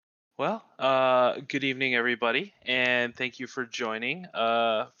Good evening, everybody, and thank you for joining.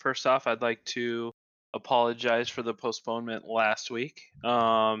 First off, I'd like to apologize for the postponement last week.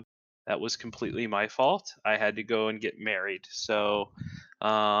 That was completely my fault. I had to go and get married, so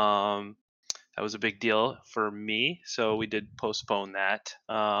um, that was a big deal for me. So we did postpone that.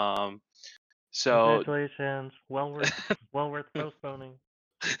 So Congratulations. Well worth postponing.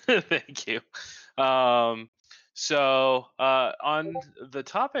 Thank you. On the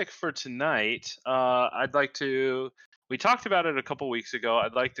topic for tonight, I'd like to. We talked about it a couple weeks ago.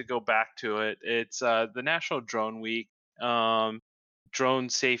 I'd like to go back to it. It's the National Drone Week. Um, Drone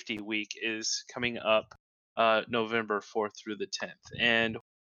Safety Week is coming up November 4th through the 10th. And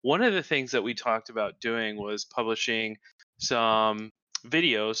one of the things that we talked about doing was publishing some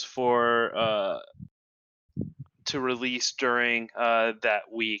videos for to release during that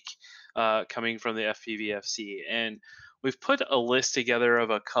week coming from the FPVFC. And we've put a list together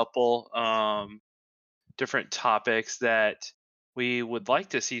of a couple different topics that we would like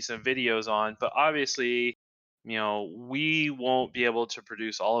to see some videos on, but obviously, we won't be able to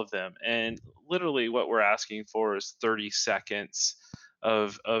produce all of them. And literally, what we're asking for is 30 seconds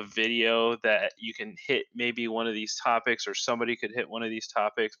of video that you can hit maybe one of these topics, or somebody could hit one of these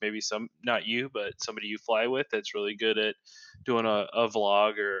topics. Maybe some, not you, but somebody you fly with that's really good at doing a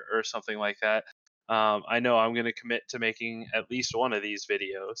vlog or something like that. I know I'm going to commit to making at least one of these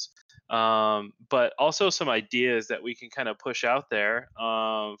videos, but also some ideas that we can kind of push out there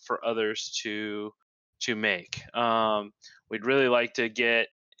for others to make. We'd really like to get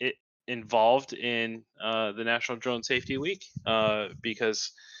it involved in the National Drone Safety Week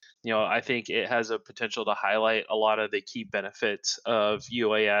because I think it has a potential to highlight a lot of the key benefits of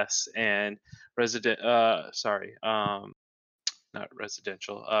UAS and resident. Sorry, not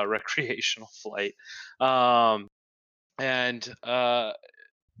residential, recreational flight, um, and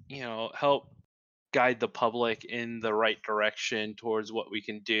help guide the public in the right direction towards what we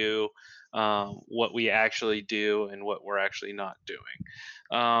can do, what we actually do, and what we're actually not doing.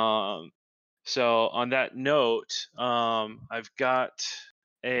 So, on that note, I've got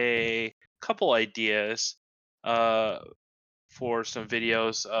a couple ideas uh, for some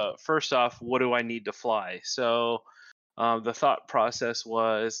videos. First off, what do I need to fly? So, the thought process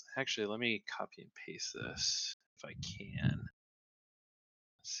was actually, let me copy and paste this if I can.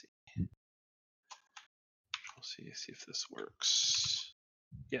 Let's see. We'll see if this works.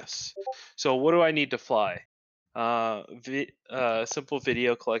 Yes. So what do I need to fly? Simple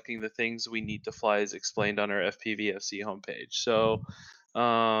video collecting the things we need to fly is explained on our FPVFC homepage. So,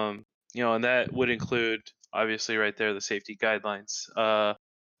 and that would include obviously right there the safety guidelines,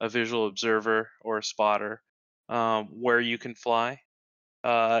 a visual observer or a spotter, where you can fly,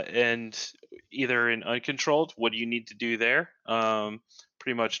 and either in uncontrolled, what do you need to do there?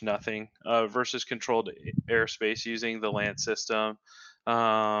 Pretty much nothing. Versus controlled airspace using the land system.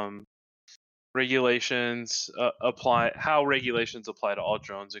 Um, Regulations apply. How regulations apply to all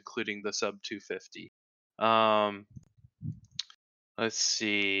drones, including the sub 250. Um, let's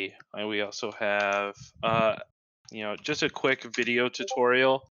see. We also have, just a quick video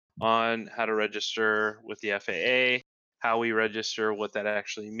tutorial on how to register with the FAA, how we register, what that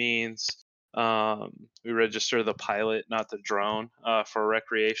actually means. We register the pilot, not the drone, for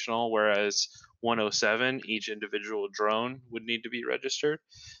recreational, whereas 107, each individual drone would need to be registered.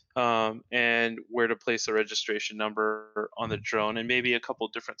 And where to place the registration number on the drone, and maybe a couple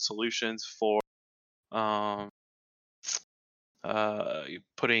different solutions for um,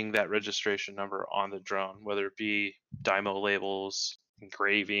 putting that registration number on the drone, whether it be Dymo labels,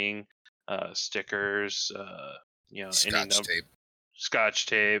 engraving, stickers, any Scotch number, tape. scotch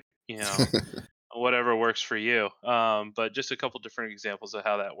tape, whatever works for you. But just a couple different examples of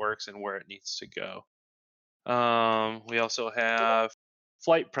how that works and where it needs to go. We also have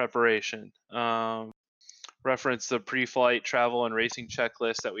flight preparation. Reference the pre-flight travel and racing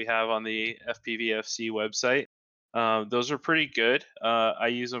checklist that we have on the FPVFC website. Those are pretty good. I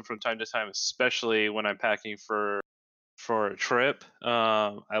use them from time to time, especially when I'm packing for a trip.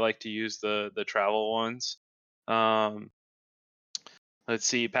 I like to use the travel ones. Um, let's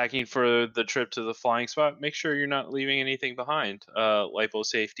see, packing for the trip to the flying spot. Make sure you're not leaving anything behind. Lipo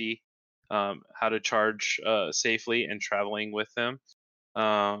safety, how to charge safely and traveling with them.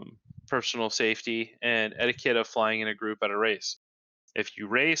 Personal safety, and etiquette of flying in a group at a race. If you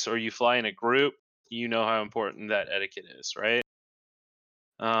race or you fly in a group, you know how important that etiquette is, right?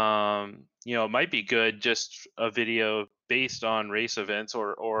 It might be good just a video based on race events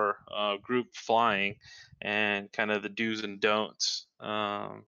or group flying and kind of the do's and don'ts.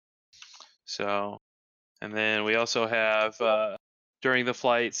 So, and then we also have during the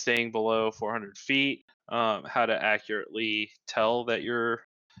flight, staying below 400 feet, how to accurately tell that you're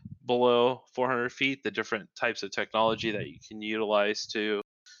below 400 feet, the different types of technology that you can utilize to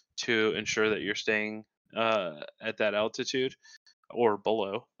ensure that you're staying at that altitude or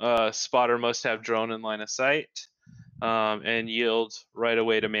below. Spotter must have drone in line of sight and yield right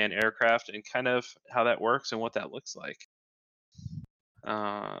away to man aircraft, and kind of how that works and what that looks like.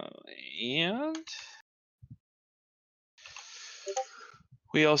 And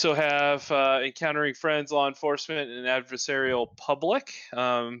we also have encountering friends, law enforcement, and adversarial public.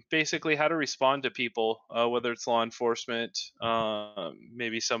 Basically, how to respond to people, whether it's law enforcement,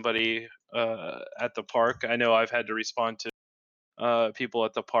 maybe somebody at the park. I know I've had to respond to people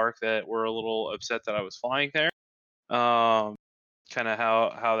at the park that were a little upset that I was flying there. Kind of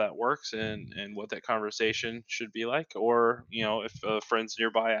how that works and what that conversation should be like, or if a friend's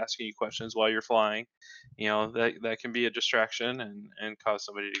nearby asking you questions while you're flying, that can be a distraction and cause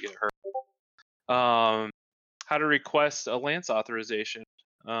somebody to get hurt. How to request a Lance authorization.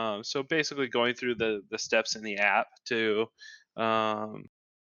 So basically going through the steps in the app to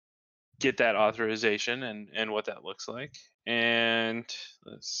get that authorization and what that looks like. And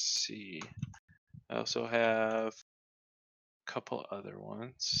let's see, I also have couple other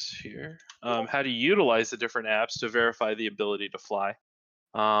ones here. How to utilize the different apps to verify the ability to fly.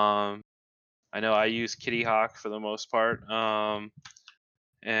 I know I use Kitty Hawk for the most part,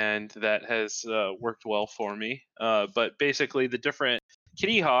 and that has worked well for me. But basically, the different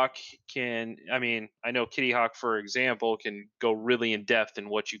Kitty Hawk I know Kitty Hawk, for example, can go really in depth in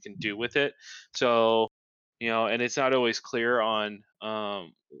what you can do with it. So, and it's not always clear on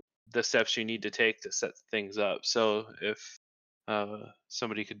the steps you need to take to set things up. So if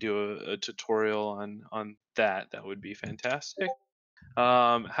somebody could do a tutorial on that would be fantastic.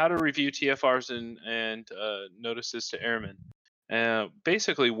 How to review TFRs and notices to airmen.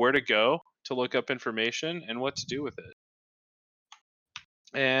 Basically, where to go to look up information and what to do with it.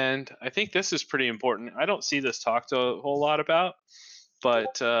 And I think this is pretty important. I don't see this talked a whole lot about,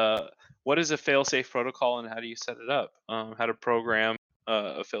 but what is a fail-safe protocol and how do you set it up? How to program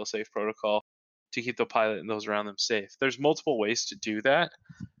a fail-safe protocol to keep the pilot and those around them safe. There's multiple ways to do that.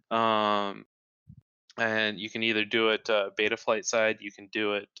 And you can either do it Betaflight side, you can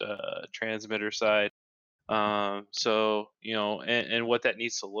do it transmitter side. So, and what that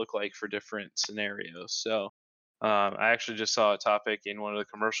needs to look like for different scenarios. So I actually just saw a topic in one of the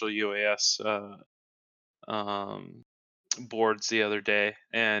commercial UAS boards the other day,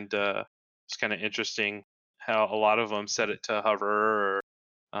 and it's kind of interesting how a lot of them set it to hover,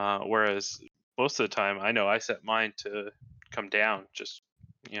 or whereas most of the time I know I set mine to come down, just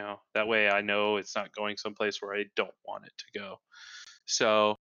that way I know it's not going someplace where I don't want it to go.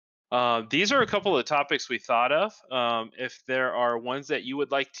 So these are a couple of topics we thought of. If there are ones that you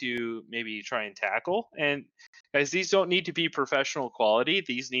would like to maybe try and tackle, and guys, these don't need to be professional quality.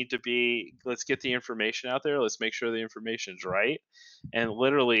 These need to be, let's get the information out there. Let's make sure the information's right. And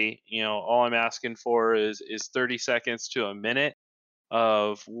literally, all I'm asking for is 30 seconds to a minute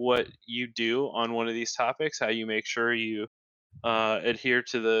of what you do on one of these topics, how you make sure you adhere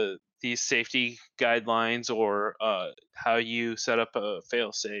to these safety guidelines, or how you set up a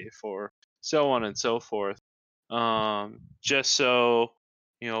fail-safe, or so on and so forth. Just so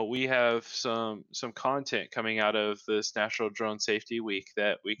we have some content coming out of this National Drone Safety Week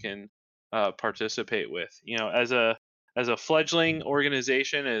that we can participate with. As a fledgling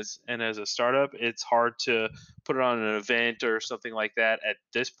organization, and as a startup, it's hard to put it on an event or something like that at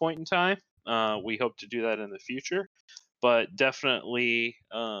this point in time. We hope to do that in the future, but definitely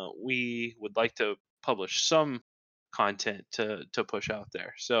we would like to publish some content to push out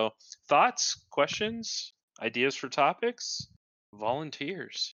there. So thoughts, questions, ideas for topics,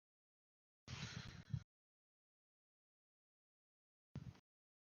 volunteers.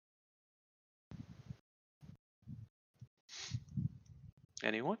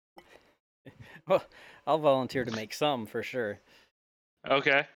 Anyone? Well, I'll volunteer to make some for sure.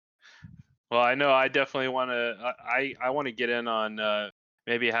 Okay. Well, I know I definitely want to. I want to get in on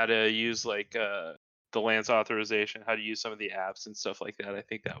maybe how to use like the Lance authorization, how to use some of the apps and stuff like that. I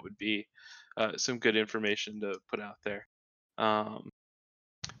think that would be some good information to put out there.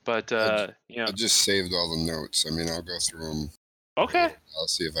 But I just saved all the notes. I mean, I'll go through them. Okay. I'll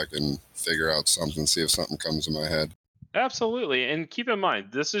see if I can figure out something. See if something comes to my head. Absolutely, and keep in mind,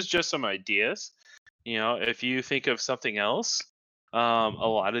 this is just some ideas. If you think of something else, a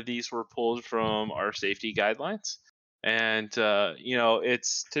lot of these were pulled from our safety guidelines. And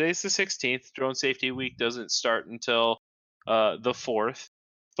today's the 16th. Drone Safety Week doesn't start until the 4th,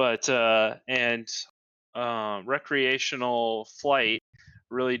 but and recreational flight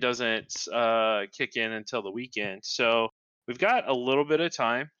really doesn't kick in until the weekend. So we've got a little bit of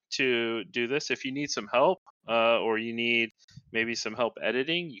time to do this. If you need some help or you need maybe some help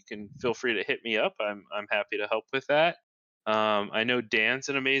editing, you can feel free to hit me up. I'm happy to help with that. I know Dan's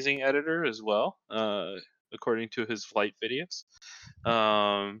an amazing editor as well, according to his flight videos.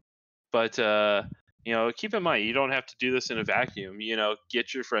 But keep in mind you don't have to do this in a vacuum.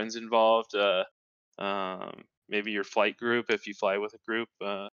 Get your friends involved. Maybe your flight group if you fly with a group.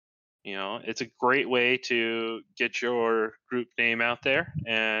 It's a great way to get your group name out there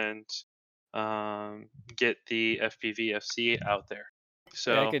and get the FPVFC out there.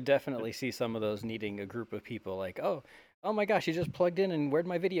 So Yeah, I could definitely see some of those needing a group of people. Like, oh my gosh, you just plugged in, and where'd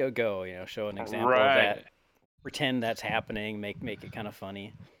my video go? Show an example of that. Pretend that's happening. Make it kind of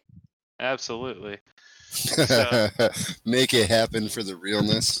funny. Absolutely. Make it happen for the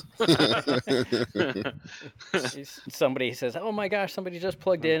realness. Somebody says, "Oh my gosh, somebody just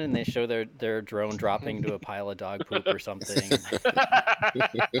plugged in," and they show their drone dropping into a pile of dog poop or something.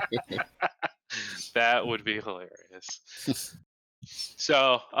 That would be hilarious.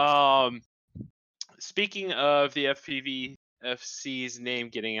 So, speaking of the FPVFC's name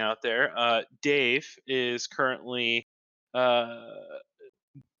getting out there, Dave is currently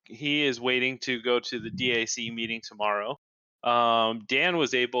he is waiting to go to the DAC meeting tomorrow. Dan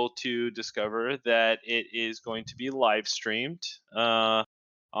was able to discover that it is going to be live streamed on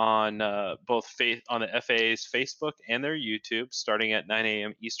both on the FAA's Facebook and their YouTube, starting at 9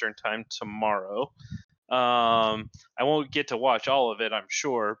 a.m. Eastern time tomorrow. I won't get to watch all of it, I'm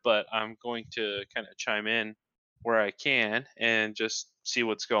sure, but I'm going to kind of chime in where I can and just see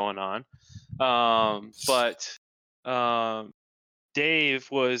what's going on. But Dave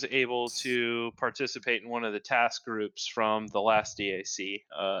was able to participate in one of the task groups from the last DAC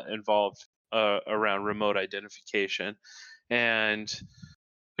involved around remote identification. And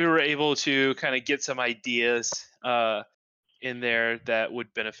we were able to kind of get some ideas in there that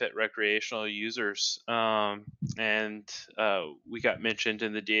would benefit recreational users. And we got mentioned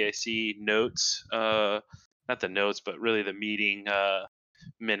in the DAC notes, not the notes, but really the meeting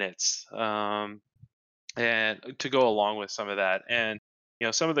minutes. And to go along with some of that, and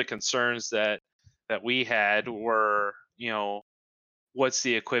some of the concerns that we had were, what's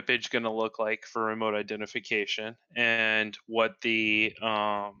the equipage going to look like for remote identification, and what the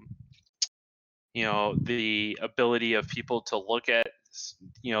the ability of people to look at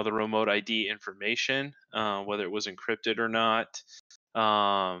the remote ID information, whether it was encrypted or not.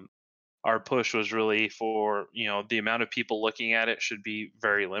 Our push was really for the amount of people looking at it should be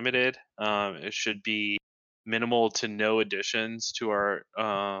very limited. It should be minimal to no additions to our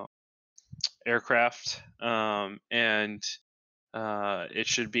aircraft, and it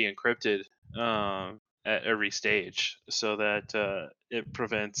should be encrypted at every stage so that it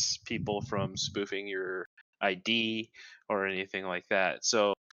prevents people from spoofing your ID or anything like that.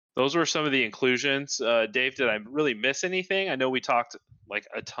 So those were some of the inclusions. Dave, did I really miss anything? I know we talked like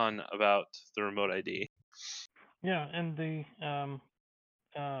a ton about the remote ID. Yeah, and the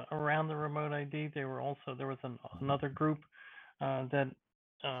around the remote ID, there was another group that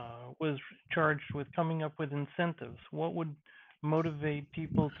was charged with coming up with incentives. What would motivate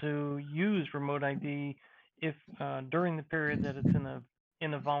people to use remote ID if during the period that it's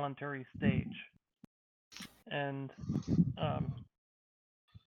in a voluntary stage? And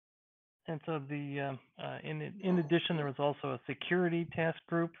so in addition, there was also a security task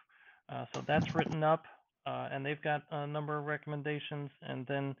group. So that's written up, and they've got a number of recommendations. And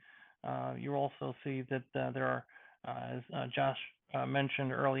then you also see that there are, as Josh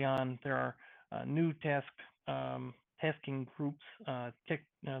mentioned early on, there are new tasking groups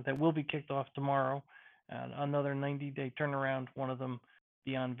that will be kicked off tomorrow. Another 90-day turnaround, one of them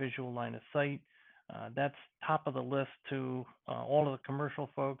beyond visual line of sight. That's top of the list to all of the commercial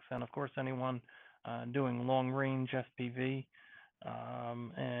folks, and of course anyone doing long-range FPV.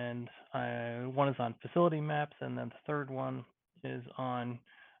 And one is on facility maps, and then the third one is on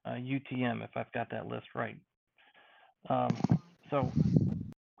UTM, if I've got that list right. So.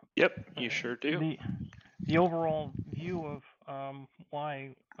 Yep, you sure do. The overall view of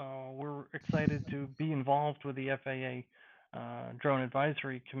why we're excited to be involved with the FAA Drone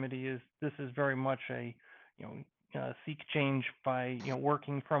Advisory Committee is this is very much a seek change by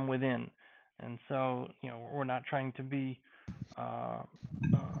working from within, and so we're not trying to be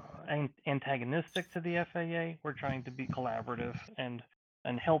antagonistic to the FAA. We're trying to be collaborative and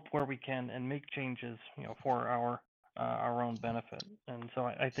help where we can and make changes for our own benefit. And so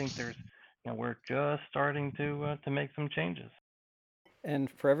I think there's we're just starting to make some changes.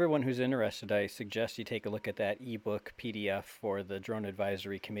 And for everyone who's interested, I suggest you take a look at that ebook PDF for the Drone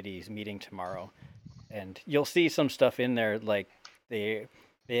Advisory Committee's meeting tomorrow. And you'll see some stuff in there, like they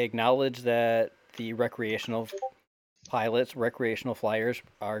acknowledge that the recreational pilots, recreational flyers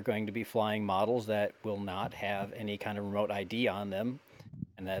are going to be flying models that will not have any kind of remote ID on them,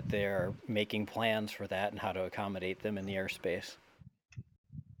 and that they're making plans for that and how to accommodate them in the airspace.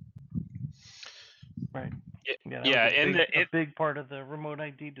 Right. Yeah, Yeah, that was and a big part of the remote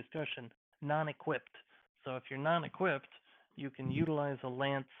ID discussion, non-equipped. So if you're non-equipped, you can utilize a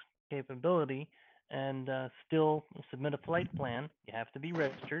Lance capability and still submit a flight plan. You have to be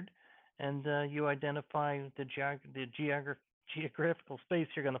registered, and you identify the geographical space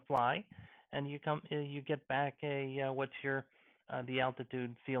you're going to fly, and you get back a what's your the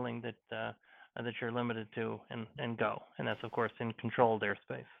altitude ceiling that you're limited to, and go. And that's of course in controlled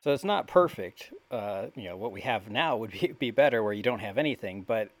airspace. So it's not perfect. What we have now would be better, where you don't have anything,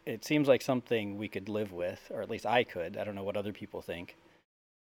 but it seems like something we could live with, or at least I could. I don't know what other people think.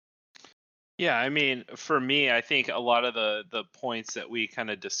 Yeah, I mean, for me, I think a lot of the points that we kind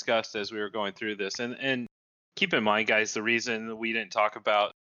of discussed as we were going through this, and keep in mind, guys, the reason we didn't talk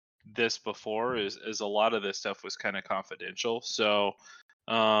about this before is a lot of this stuff was kind of confidential. So,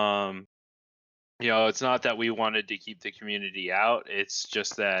 it's not that we wanted to keep the community out. It's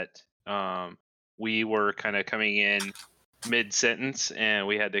just that we were kind of coming in mid-sentence, and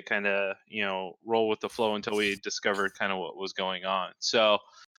we had to kind of roll with the flow until we discovered kind of what was going on. So.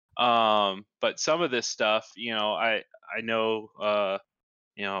 But some of this stuff, I know,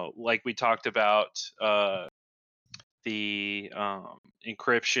 like we talked about, the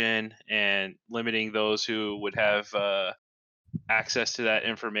encryption and limiting those who would have access to that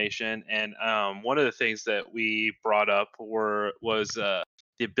information. And one of the things that we brought up was the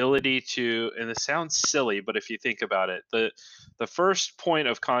ability to, and this sounds silly, but if you think about it, the first point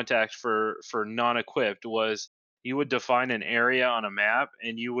of contact for non-equipped was you would define an area on a map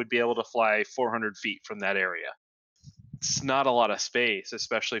and you would be able to fly 400 feet from that area. It's not a lot of space,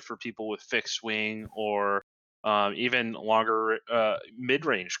 especially for people with fixed wing or even longer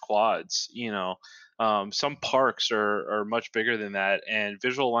mid-range quads. Some parks are much bigger than that, and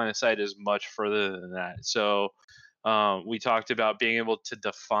visual line of sight is much further than that. So we talked about being able to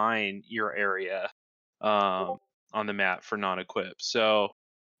define your area on the map for non-equipped. So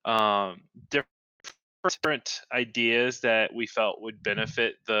different ideas that we felt would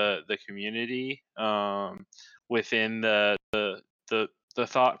benefit the community within the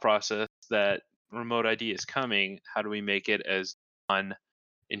thought process that remote ID is coming. How do we make it as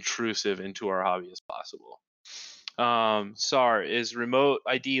non-intrusive into our hobby as possible? SAR, is remote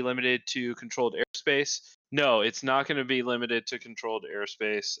ID limited to controlled airspace? No, it's not going to be limited to controlled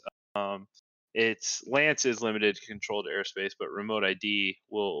airspace. Lance is limited to controlled airspace, but remote ID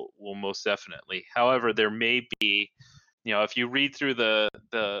will most definitely. However, there may be, if you read through the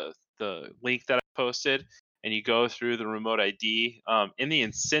link that I posted and you go through the remote ID, in the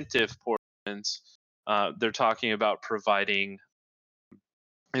incentive portions, they're talking about providing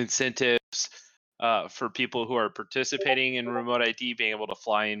incentives for people who are participating in remote ID, being able to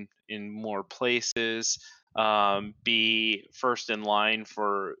fly in more places, be first in line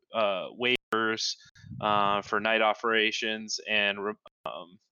for waivers for night operations and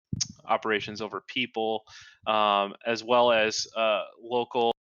operations over people, as well as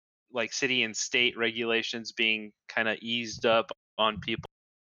local, like city and state regulations being kind of eased up on people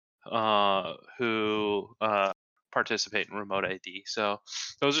who participate in remote ID. So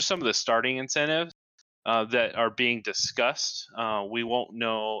those are some of the starting incentives that are being discussed. We won't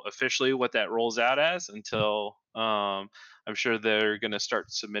know officially what that rolls out as until I'm sure they're going to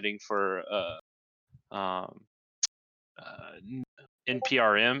start submitting for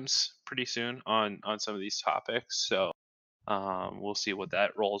NPRMs pretty soon on some of these topics. So we'll see what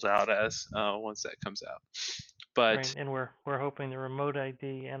that rolls out as once that comes out. But right, and we're hoping the remote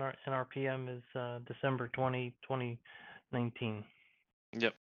ID and our NRPM is December 2019.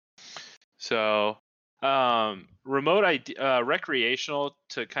 Yep. So remote ID, recreational,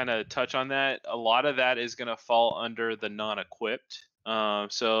 to kind of touch on that, a lot of that is going to fall under the non-equipped.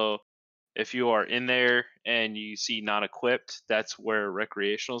 So if you are in there and you see non-equipped, that's where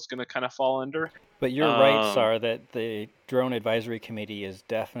recreational is going to kind of fall under. But you're right, Sar, that the Drone Advisory Committee is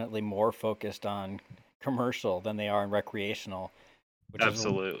definitely more focused on commercial than they are in recreational. Which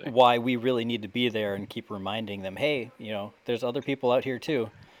Absolutely. is why we really need to be there and keep reminding them, hey, there's other people out here too.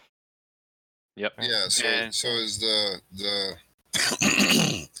 Yep. Yeah. So is the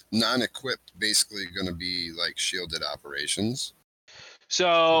non-equipped basically going to be like shielded operations?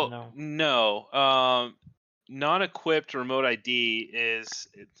 So no. non-equipped remote ID is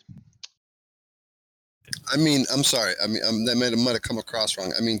I mean, I'm sorry. I mean, that might have come across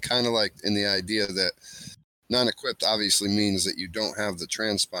wrong. I mean, kind of like in the idea that non-equipped obviously means that you don't have the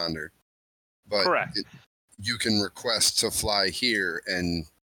transponder, but correct. you can request to fly here, and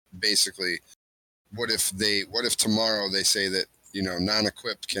basically, what if tomorrow they say that,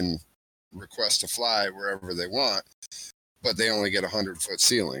 non-equipped can request to fly wherever they want, but they only get 100-foot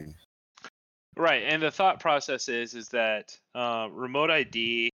ceiling. Right, and the thought process is that remote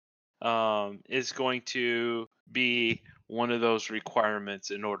ID is going to be one of those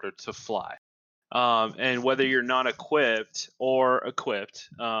requirements in order to fly. And whether you're non-equipped or equipped,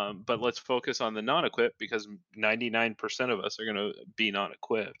 but let's focus on the non-equipped because 99% of us are going to be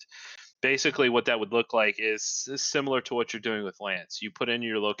non-equipped. Basically, what that would look like is similar to what you're doing with Lance. You put in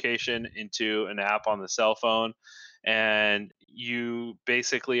your location into an app on the cell phone, and you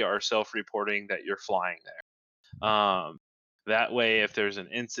basically are self-reporting that you're flying there. That way, if there's an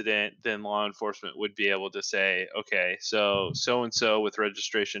incident, then law enforcement would be able to say, okay, so and so with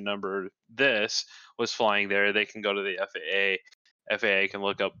registration number this was flying there. They can go to the FAA. FAA can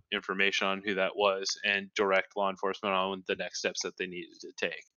look up information on who that was and direct law enforcement on the next steps that they needed to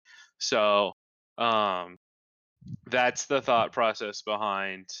take. So that's the thought process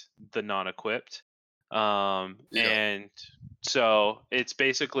behind the non-equipped. And so it's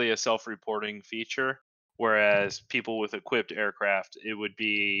basically a self-reporting feature, whereas people with equipped aircraft, it would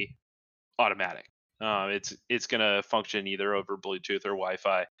be automatic. It's going to function either over Bluetooth or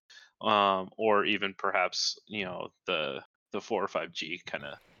Wi-Fi, or even perhaps the 4 or 5G kind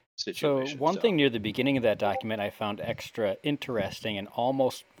of situation. So one thing near the beginning of that document I found extra interesting and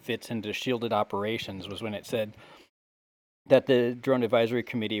almost fits into shielded operations was when it said that the Drone Advisory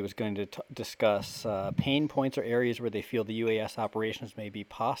Committee was going to discuss pain points or areas where they feel the UAS operations may be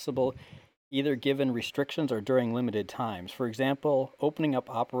possible, either given restrictions or during limited times. For example, opening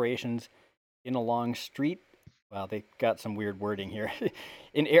up operations in along street. Well, they got some weird wording here.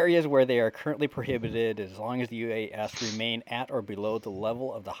 In areas where they are currently prohibited, as long as the UAS remain at or below the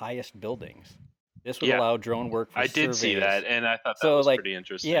level of the highest buildings. This would allow drone work for I surveys. did see that, and I thought that was pretty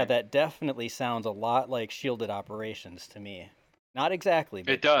interesting. Yeah, that definitely sounds a lot like shielded operations to me. Not exactly,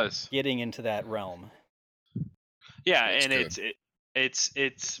 but it does. Getting into that realm. Yeah, That's and good.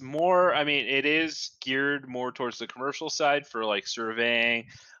 it's more. I mean, it is geared more towards the commercial side for like surveying.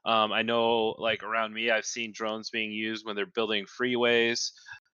 I know, like around me, I've seen drones being used when they're building freeways,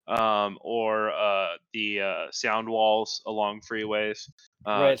 or the sound walls along freeways.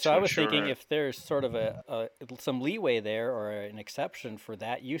 Right. So I was thinking if there's sort of some leeway there or an exception for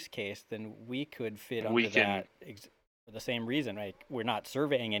that use case, then we could fit under that for the same reason, right? We're not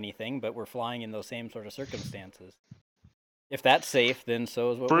surveying anything, but we're flying in those same sort of circumstances. If that's safe, then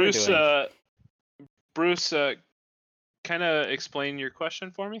so is what we're doing. Bruce, kind of explain your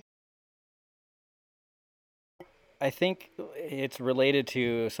question for me. I think it's related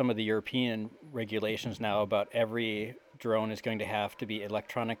to some of the European regulations now about every drone is going to have to be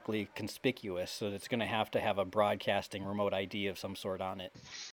electronically conspicuous, so it's going to have a broadcasting remote ID of some sort on it.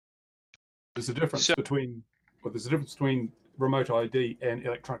 There's a difference between remote ID and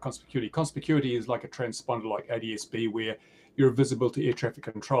electronic conspicuity. Conspicuity is like a transponder like ADS-B where you're visible to air traffic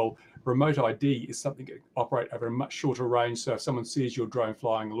control. Remote ID is something that operates over a much shorter range. So if someone sees your drone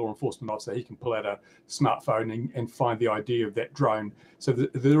flying, a law enforcement officer, he can pull out a smartphone and find the ID of that drone. So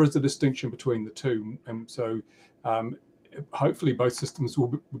there is a distinction between the two. And so hopefully both systems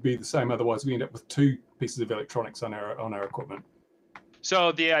will be the same. Otherwise, we end up with two pieces of electronics on our equipment.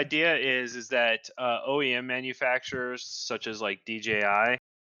 So the idea is that OEM manufacturers such as like DJI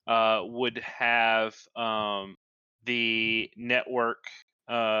would have the network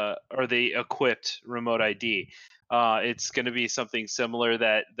or the equipped remote ID. It's going to be something similar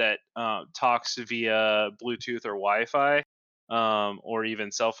that talks via Bluetooth or Wi-Fi, or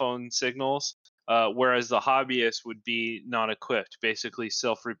even cell phone signals. Whereas the hobbyist would be non-equipped, basically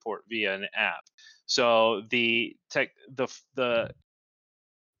self-report via an app. So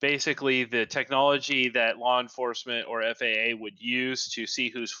basically the technology that law enforcement or FAA would use to see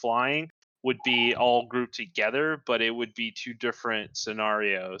who's flying would be all grouped together, but it would be two different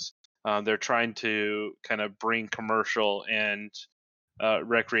scenarios. They're trying to kind of bring commercial and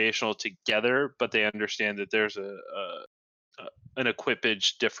recreational together, but they understand that there's an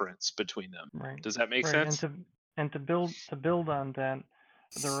equipage difference between them. Right. Does that make sense? And to build on that,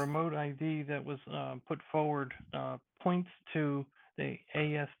 the remote ID that was put forward points to the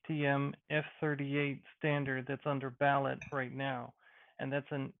ASTM F38 standard that's under ballot right now, and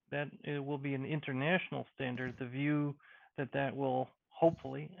it will be an international standard. The view that will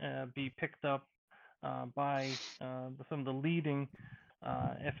hopefully be picked up by some of the leading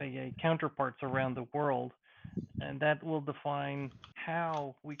FAA counterparts around the world, and that will define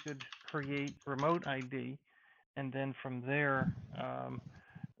how we could create remote ID, and then from there,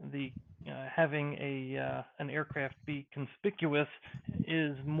 the having an aircraft be conspicuous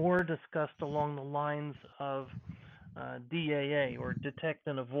is more discussed along the lines of DAA, or detect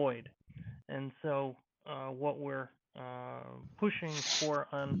and avoid. And so what we're pushing for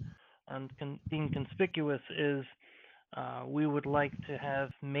on being conspicuous is we would like to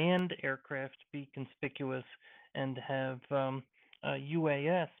have manned aircraft be conspicuous and have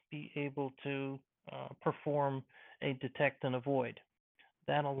UAS be able to perform a detect and avoid.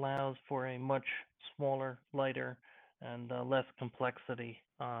 That allows for a much smaller, lighter, and less complexity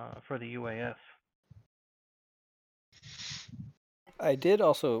for the UAS. I did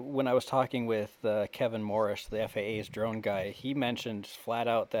also, when I was talking with Kevin Morris, the FAA's drone guy, he mentioned flat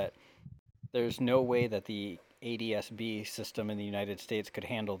out that there's no way that the ADS-B system in the United States could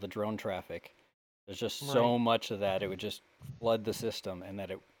handle the drone traffic. There's just so much of that, it would just flood the system, and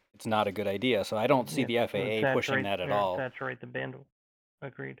that it's not a good idea. So I don't see the FAA pushing that at all. Saturate the bandwidth.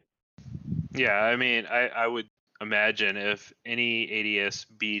 Agreed. Yeah, I mean, I would imagine if any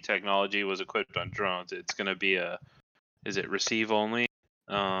ADS-B technology was equipped on drones, it's going to be is it receive only,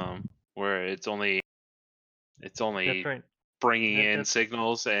 where it's only That's right. bringing in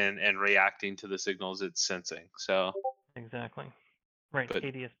signals and reacting to the signals it's sensing. So exactly, right. But,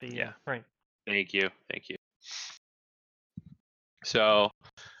 ADS-B. yeah. Right. Thank you. So,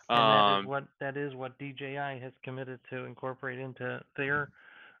 and that is what DJI has committed to incorporate into their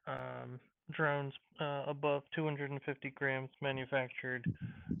drones above 250 grams manufactured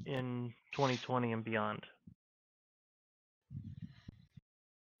in 2020 and beyond.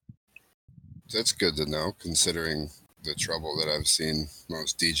 That's good to know, considering the trouble that I've seen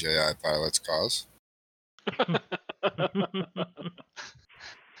most DJI pilots cause.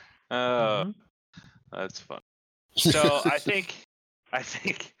 That's fun. So I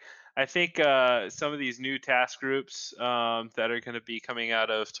think some of these new task groups that are going to be coming out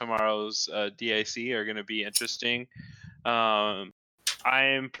of tomorrow's DIC are going to be interesting. I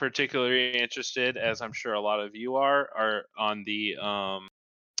am particularly interested, as I'm sure a lot of you are on the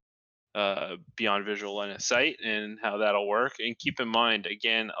Beyond Visual Line of Sight and how that'll work. And keep in mind,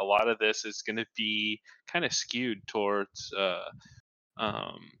 again, a lot of this is going to be kind of skewed towards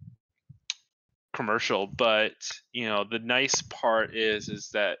commercial, but the nice part is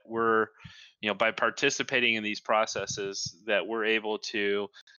that we're by participating in these processes, that we're able to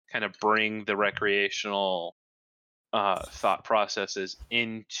kind of bring the recreational thought processes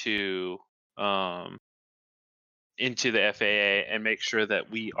into the FAA and make sure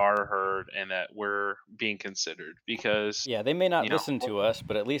that we are heard and that we're being considered, because they may not listen to us,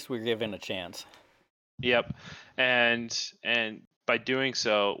 but at least we're given a chance. Yep. And by doing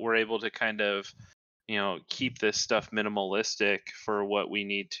so, we're able to kind of keep this stuff minimalistic for what we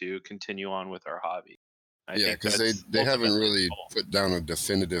need to continue on with our hobby. Because they haven't really put down a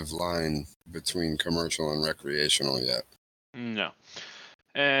definitive line between commercial and recreational yet. No.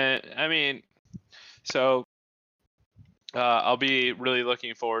 And I mean, so I'll be really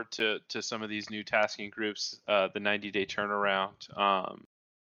looking forward to some of these new tasking groups, the 90-day turnaround.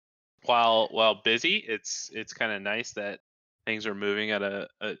 While busy, it's kind of nice that things are moving at a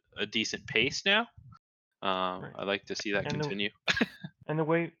decent pace now. I'd like to see that continue. And the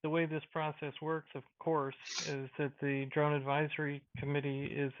way this process works, of course, is that the Drone Advisory Committee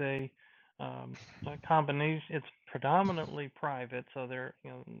is a combination. It's predominantly private, so there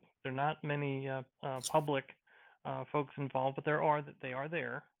are not many public folks involved, but they are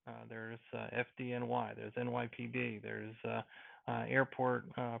there. There's FDNY, there's NYPD, there's airport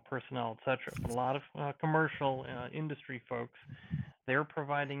personnel, etc. But a lot of commercial industry folks. They're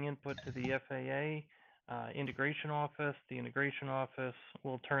providing input to the FAA integration office. The integration office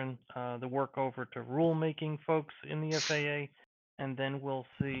will turn the work over to rulemaking folks in the FAA, and then we'll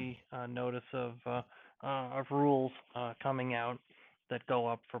see notice of rules coming out that go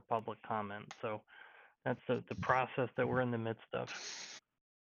up for public comment. So that's the process that we're in the midst of.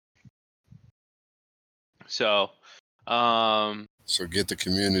 So get the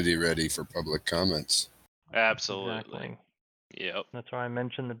community ready for public comments. Absolutely. Exactly. Yep. That's why I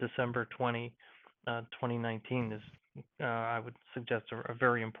mentioned the December 2019 is, I would suggest, a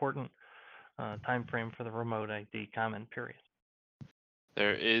very important time frame for the remote ID comment period.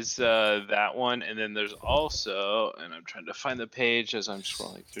 There is that one, and then there's also, and I'm trying to find the page as I'm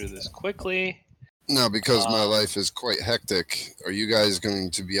scrolling through this quickly. Now, because my life is quite hectic, are you guys going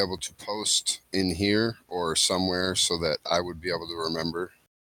to be able to post in here or somewhere so that I would be able to remember?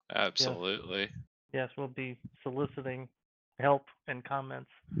 Absolutely. yes, we'll be soliciting help and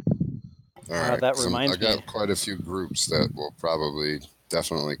comments. All right. that 'cause reminds I got me. quite a few groups that will probably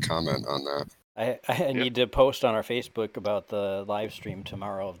definitely comment on that. I need to post on our Facebook about the live stream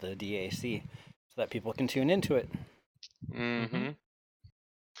tomorrow of the DAC so that people can tune into it. Mm-hmm.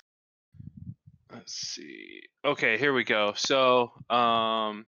 Let's see. Okay, here we go. So,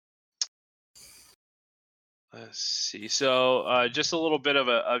 let's see. So, just a little bit of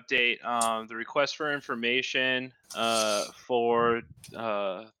an update. The request for information for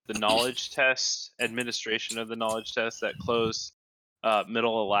the knowledge test, administration of the knowledge test that closed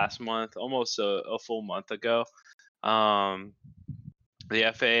middle of last month, almost a full month ago. The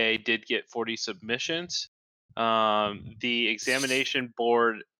FAA did get 40 submissions. The examination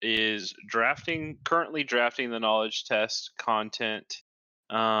board is currently drafting the knowledge test content.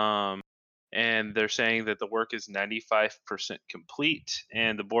 And they're saying that the work is 95% complete,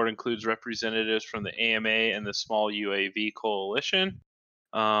 and the board includes representatives from the AMA and the Small UAV Coalition.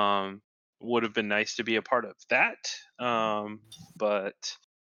 Would have been nice to be a part of that, but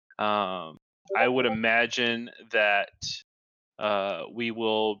I would imagine that we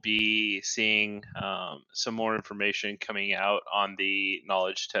will be seeing some more information coming out on the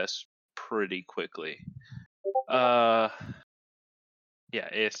knowledge test pretty quickly. Yeah,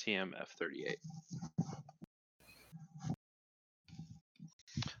 ASTM F38.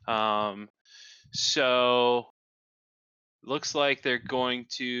 So looks like they're going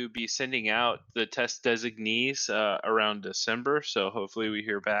to be sending out the test designees around December. So hopefully we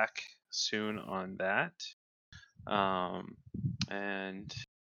hear back soon on that. And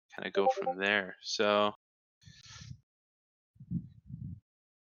kind of go from there. So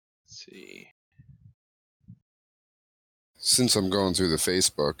let's see. Since I'm going through the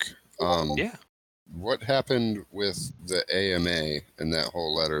Facebook, Yeah. what happened with the AMA and that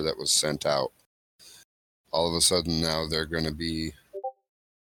whole letter that was sent out? All of a sudden now they're going to be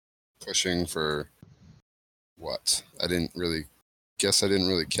pushing for what? I didn't really catch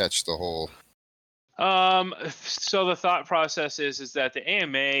the whole. So the thought process is that the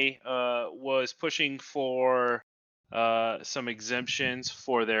AMA was pushing for some exemptions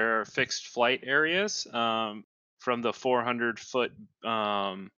for their fixed flight areas from the 400 foot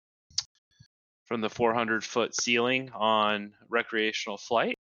ceiling on recreational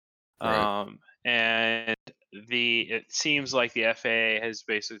flight. Right. And it seems like the FAA has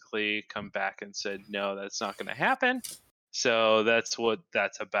basically come back and said, no, that's not going to happen. So that's what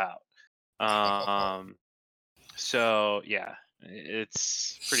that's about. So yeah,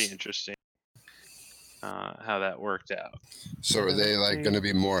 it's pretty interesting how that worked out. So Yeah, are they like going to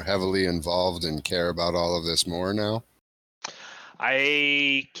be more heavily involved and care about all of this more now?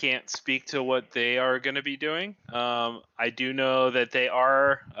 I can't speak to what they are going to be doing. I do know that they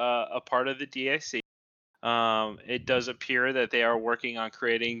are a part of the DAC. It does appear that they are working on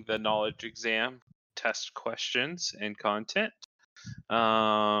creating the knowledge exam test questions and content.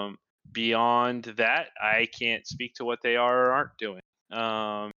 Beyond that, I can't speak to what they are or aren't doing.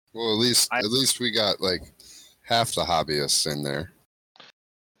 Well, at least we got like half the hobbyists in there.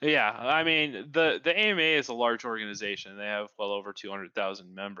 Yeah, I mean the AMA is a large organization. They have well over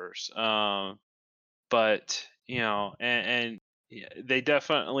 200,000 members. But you know, and they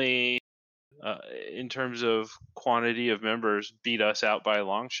definitely, in terms of quantity of members, beat us out by a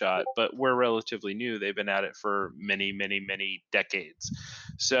long shot. But we're relatively new. They've been at it for many, many, many decades.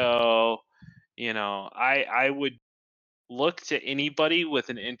 So, you know, I would look to anybody with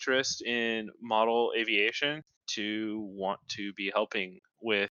an interest in model aviation to want to be helping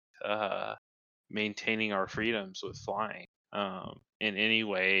with maintaining our freedoms with flying in any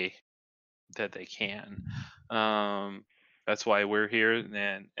way that they can. That's why we're here,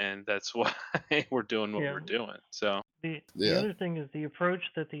 and that's why we're doing what we're doing. So the other thing is the approach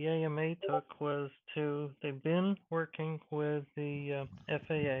that the AMA took was they've been working with the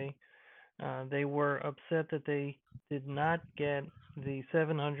FAA. They were upset that they did not get the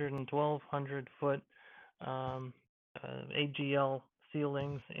 700 and 1200 foot AGL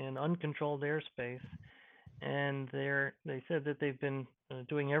ceilings in uncontrolled airspace, and they said that they've been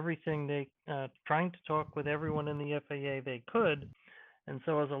doing everything trying to talk with everyone in the FAA they could, and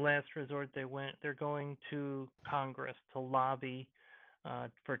so as a last resort they're going to Congress to lobby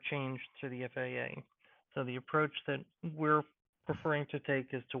for change to the FAA. So the approach that we're preferring to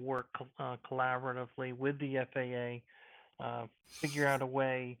take is to work collaboratively with the FAA, figure out a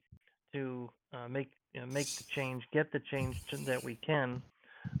way to make the change, get the change that we can,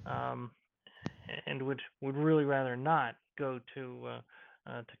 and would really rather not go to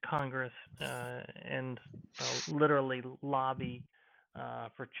Congress and literally lobby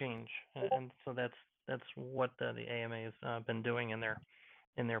for change, and so that's what the AMA has been doing in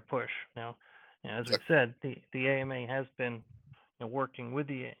their push. Now, as we said, the AMA has been working with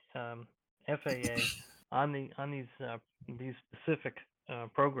the FAA on these specific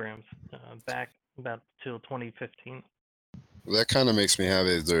programs back about till 2015. Well, that kind of makes me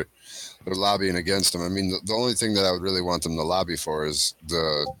happy. They're lobbying against them. I mean, the only thing that I would really want them to lobby for is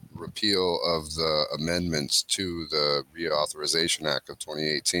the repeal of the amendments to the Reauthorization Act of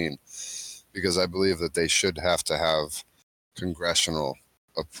 2018, because I believe that they should have to have congressional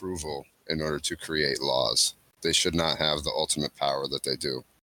approval in order to create laws. They should not have the ultimate power that they do.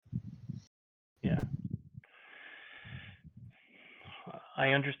 Yeah. I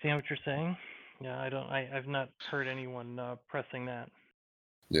understand what you're saying. Yeah, I've not heard anyone pressing that.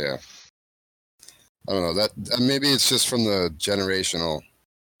 Yeah. I don't know, that maybe it's just from the generational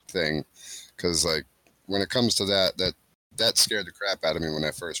thing, because like when it comes to that scared the crap out of me when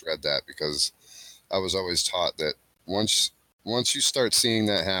I first read that, because I was always taught that once you start seeing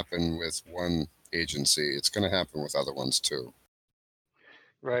that happen with one agency, it's going to happen with other ones too.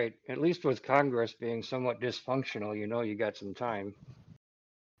 Right. At least with Congress being somewhat dysfunctional, you got some time.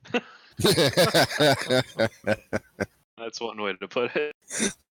 That's one way to put it.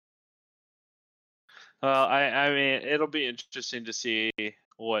 Well, I mean, it'll be interesting to see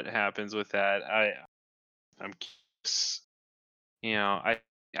what happens with that. I'm curious. I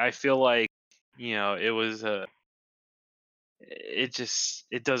feel like it was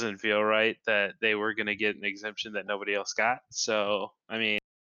it doesn't feel right that they were going to get an exemption that nobody else got. So I mean,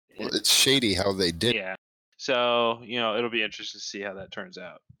 well, it's shady how they did. Yeah. So it'll be interesting to see how that turns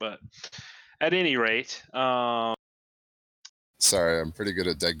out. But at any rate, sorry, I'm pretty good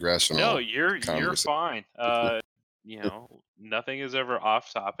at digression. No, you're fine. Nothing is ever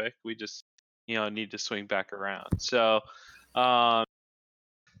off topic. We just need to swing back around. So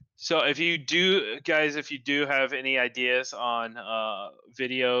if you do have any ideas on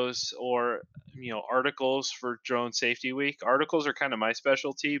videos or articles for Drone Safety Week, articles are kind of my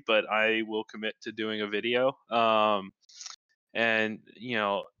specialty, but I will commit to doing a video. And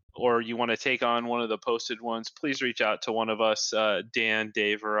or you want to take on one of the posted ones, please reach out to one of us, Dan,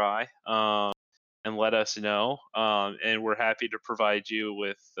 Dave, or I, and let us know. And we're happy to provide you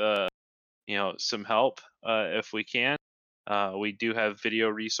with some help if we can. We do have video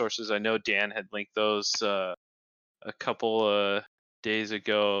resources. I know Dan had linked those a couple days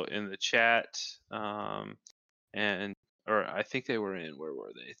ago in the chat, or I think they were in, where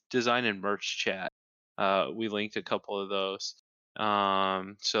were they? Design and merch chat. We linked a couple of those.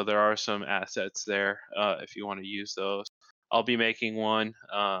 So there are some assets there if you want to use those. I'll be making one,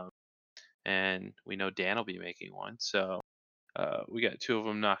 and we know Dan will be making one. So we got 2 of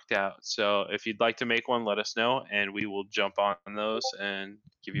them knocked out. So if you'd like to make one, let us know, and we will jump on those and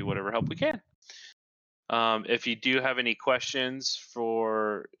give you whatever help we can. If you do have any questions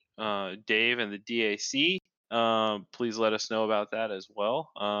for Dave and the DAC, please let us know about that as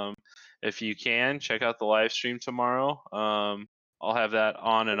well. If you can, check out the live stream tomorrow. I'll have that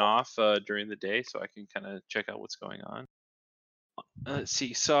on and off during the day, so I can kind of check out what's going on. Let's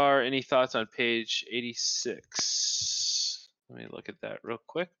see, Sar, any thoughts on page 86? Let me look at that real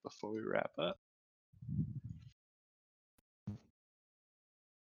quick before we wrap up.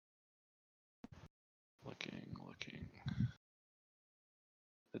 Looking.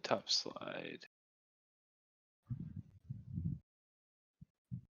 The top slide.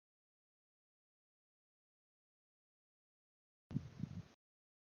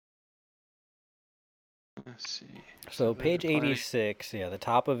 Let's see. So page 86, the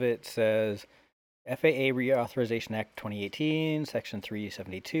top of it says FAA Reauthorization Act 2018, Section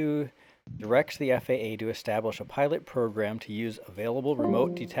 372, directs the FAA to establish a pilot program to use available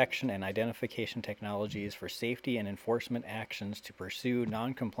remote detection and identification technologies for safety and enforcement actions to pursue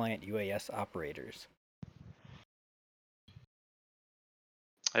non-compliant UAS operators.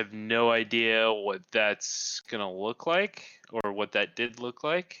 I have no idea what that's going to look like or what that did look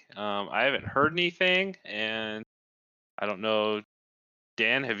like. I haven't heard anything, and I don't know.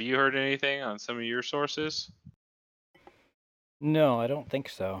 Dan, have you heard anything on some of your sources? No, I don't think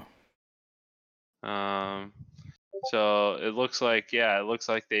so. So it looks like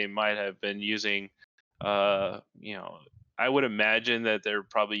they might have been using, I would imagine that they're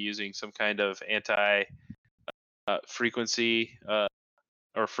probably using some kind of frequency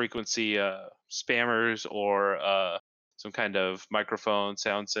spammers or some kind of microphone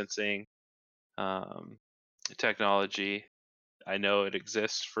sound sensing technology. I know it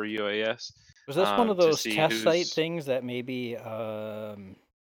exists for UAS. Was this one of those test site things that maybe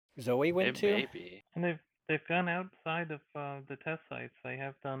Zoe went to? Maybe. And they've gone outside of the test sites. They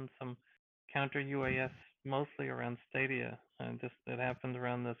have done some counter UAS mostly around Stadia, and just it happened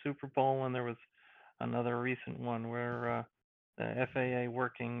around the Super Bowl, and there was another recent one where the FAA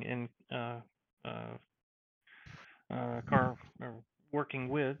working in working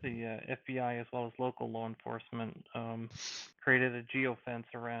with the FBI as well as local law enforcement created a geofence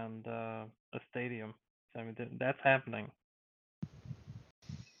around a stadium. So, I mean, that's happening.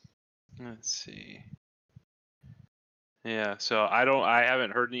 Let's see. Yeah, so I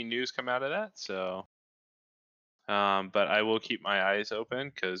haven't heard any news come out of that, so but I will keep my eyes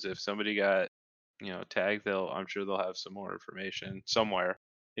open, because if somebody got, tagged, I'm sure they'll have some more information somewhere,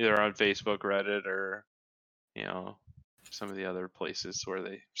 either on Facebook, Reddit, or some of the other places where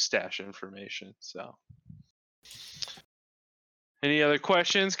they stash information. So, any other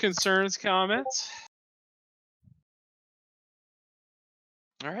questions, concerns, comments?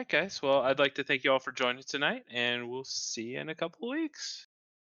 All right, guys. Well, I'd like to thank you all for joining tonight, and we'll see you in a couple of weeks.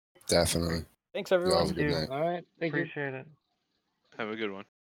 Definitely. Thanks, Y'all have everyone. a good night. All right. Thank you. Appreciate it. Have a good one.